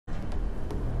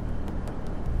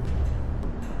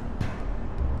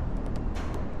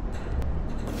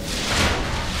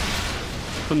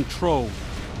Control.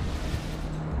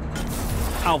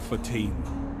 Alpha Team.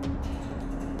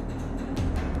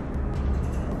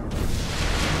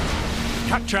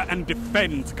 Capture and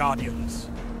defend, Guardians.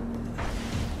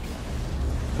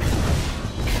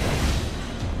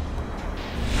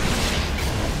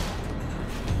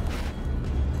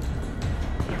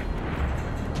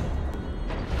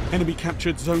 Enemy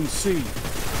captured Zone C.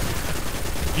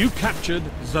 You captured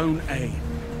Zone A.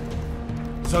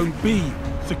 Zone B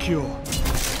secure.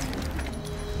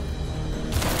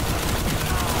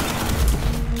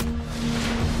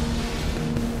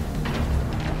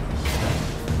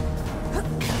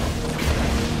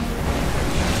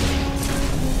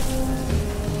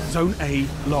 Zone A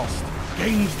lost.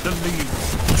 Gained the lead.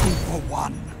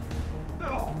 2-1.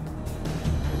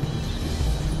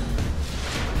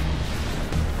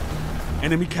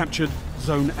 Enemy captured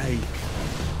Zone A.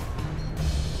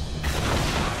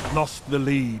 Lost the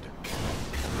lead.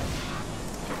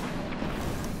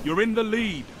 You're in the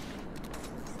lead.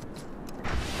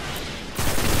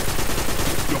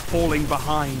 You're falling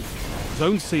behind.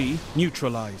 Zone C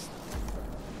neutralized.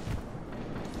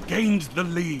 Gained the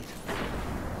lead.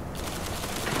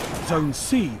 Zone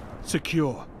C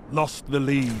secure. Lost the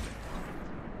lead.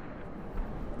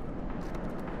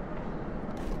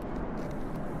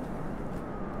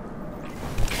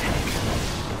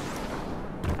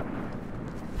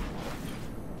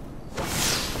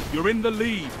 You're in the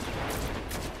lead.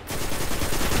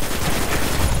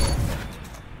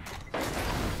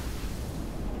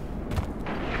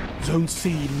 Zone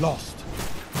C lost.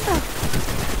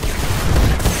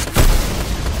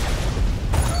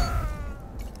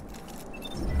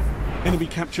 Enemy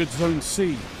captured Zone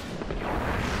C.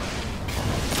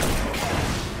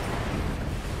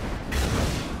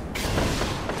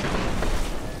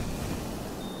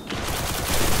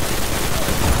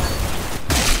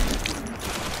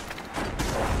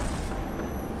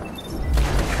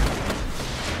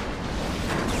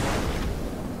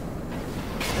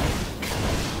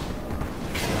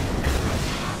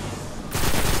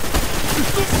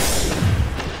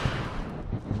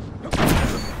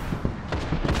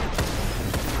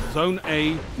 Zone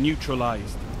A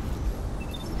neutralized.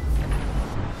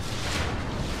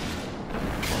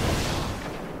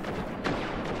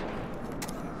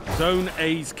 Zone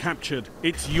A's captured.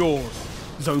 It's yours.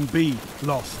 Zone B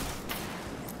lost.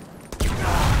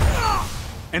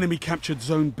 Enemy captured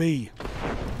Zone B.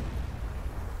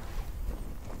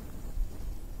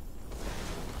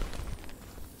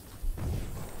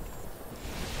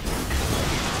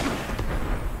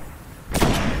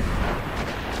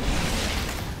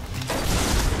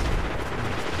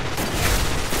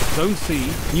 Zone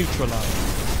C neutralized.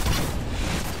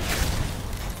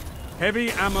 Heavy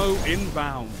ammo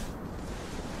inbound.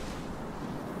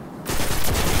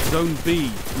 Zone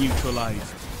B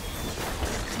neutralized.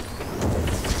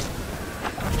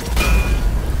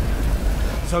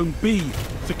 Zone B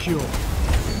secure.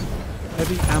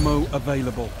 Heavy ammo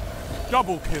available.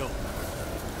 Double kill.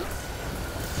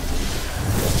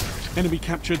 Enemy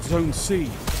captured Zone C.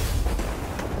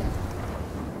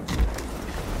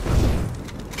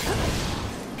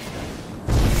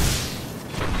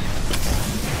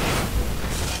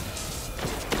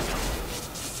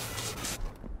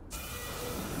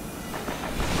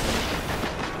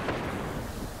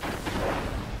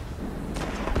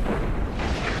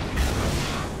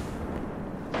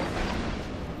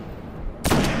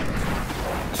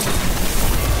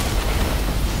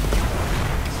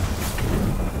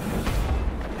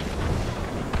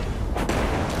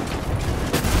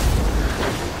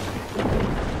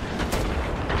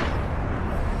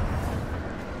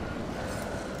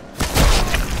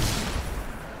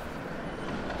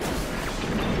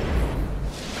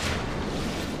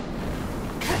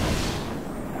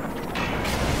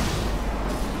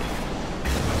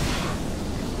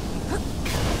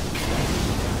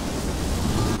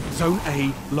 Zone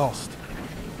A lost.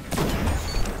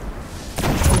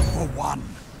 2-1.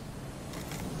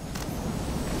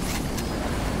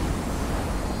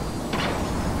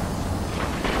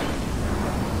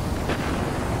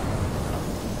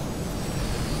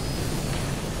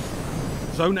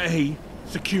 Zone A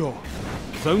secure.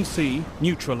 Zone C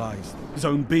neutralized.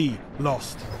 Zone B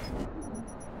lost.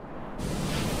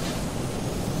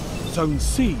 Zone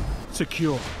C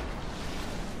secure.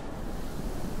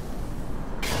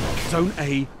 Zone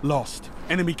A lost.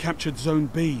 Enemy captured Zone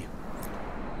B.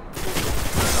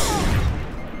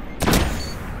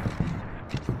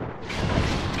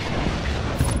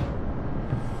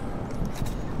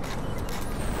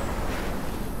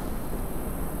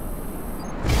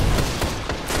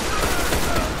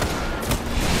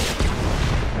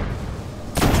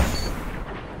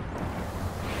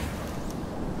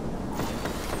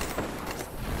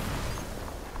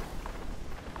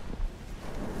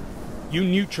 You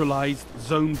neutralized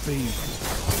Zone B.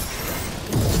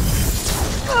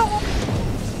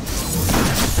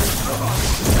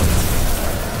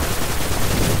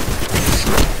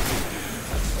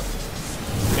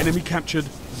 Enemy captured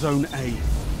Zone A.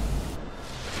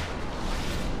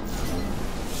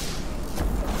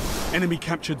 Enemy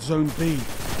captured Zone B.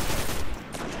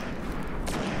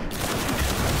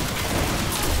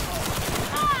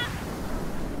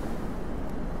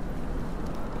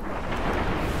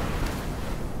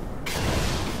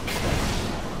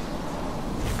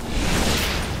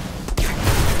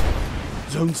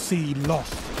 Zone C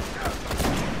lost.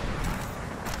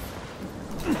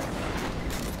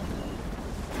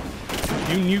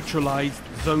 You neutralized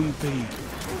Zone B.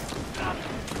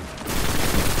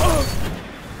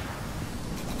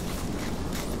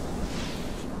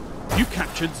 You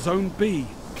captured Zone B.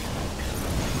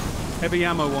 Heavy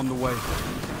ammo on the way.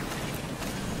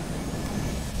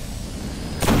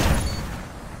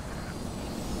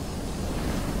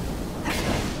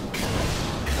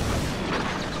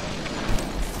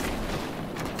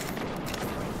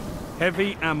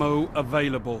 Heavy ammo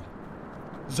available.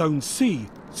 Zone C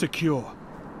secure.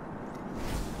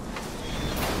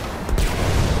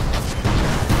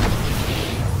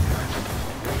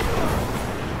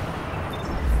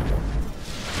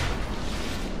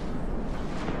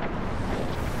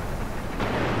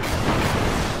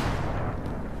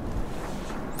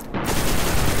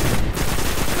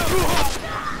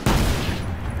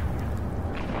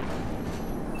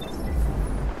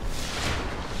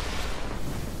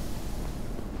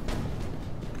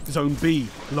 Zone B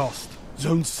lost.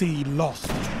 Zone C lost.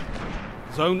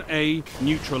 Zone A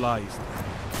neutralized.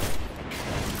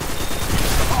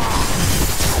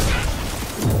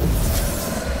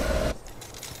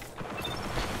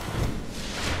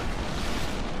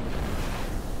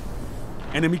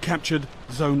 Enemy captured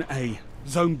Zone A.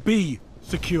 Zone B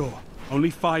secure.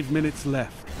 Only 5 minutes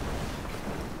left.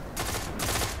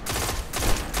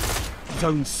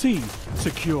 Zone C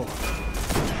secure.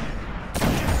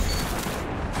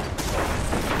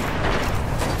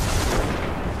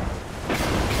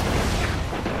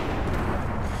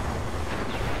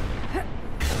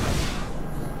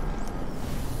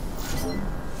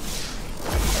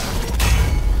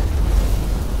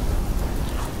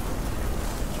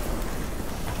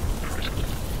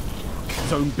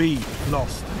 Zone B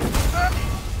lost.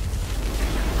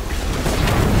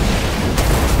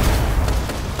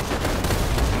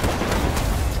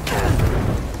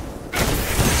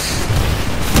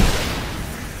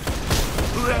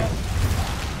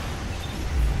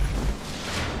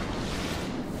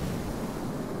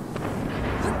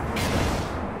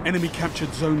 Enemy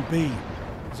captured Zone B.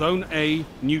 Zone A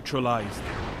neutralized.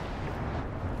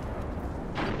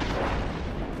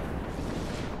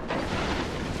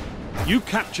 You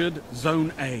captured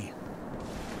Zone A.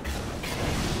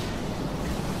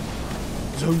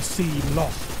 Zone C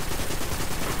lost.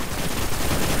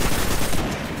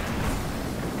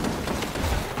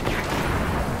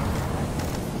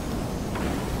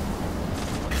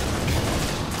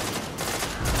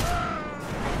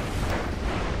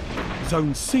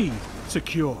 Zone C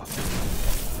secure.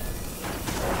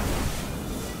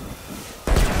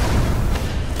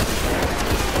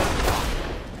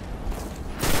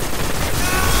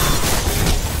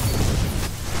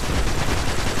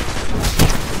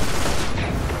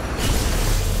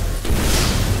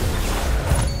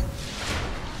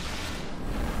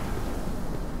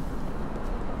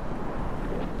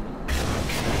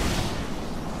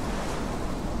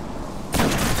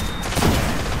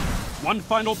 One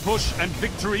final push and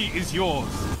victory is yours.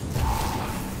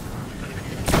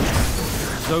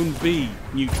 Zone B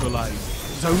neutralized.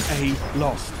 Zone A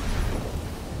lost.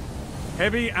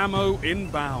 Heavy ammo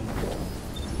inbound.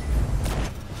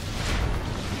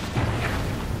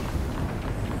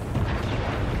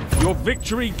 Your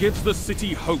victory gives the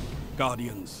city hope,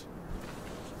 Guardians.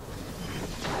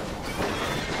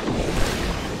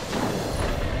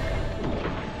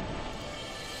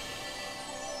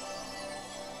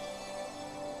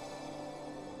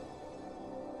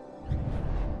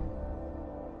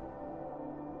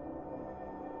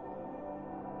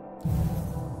 You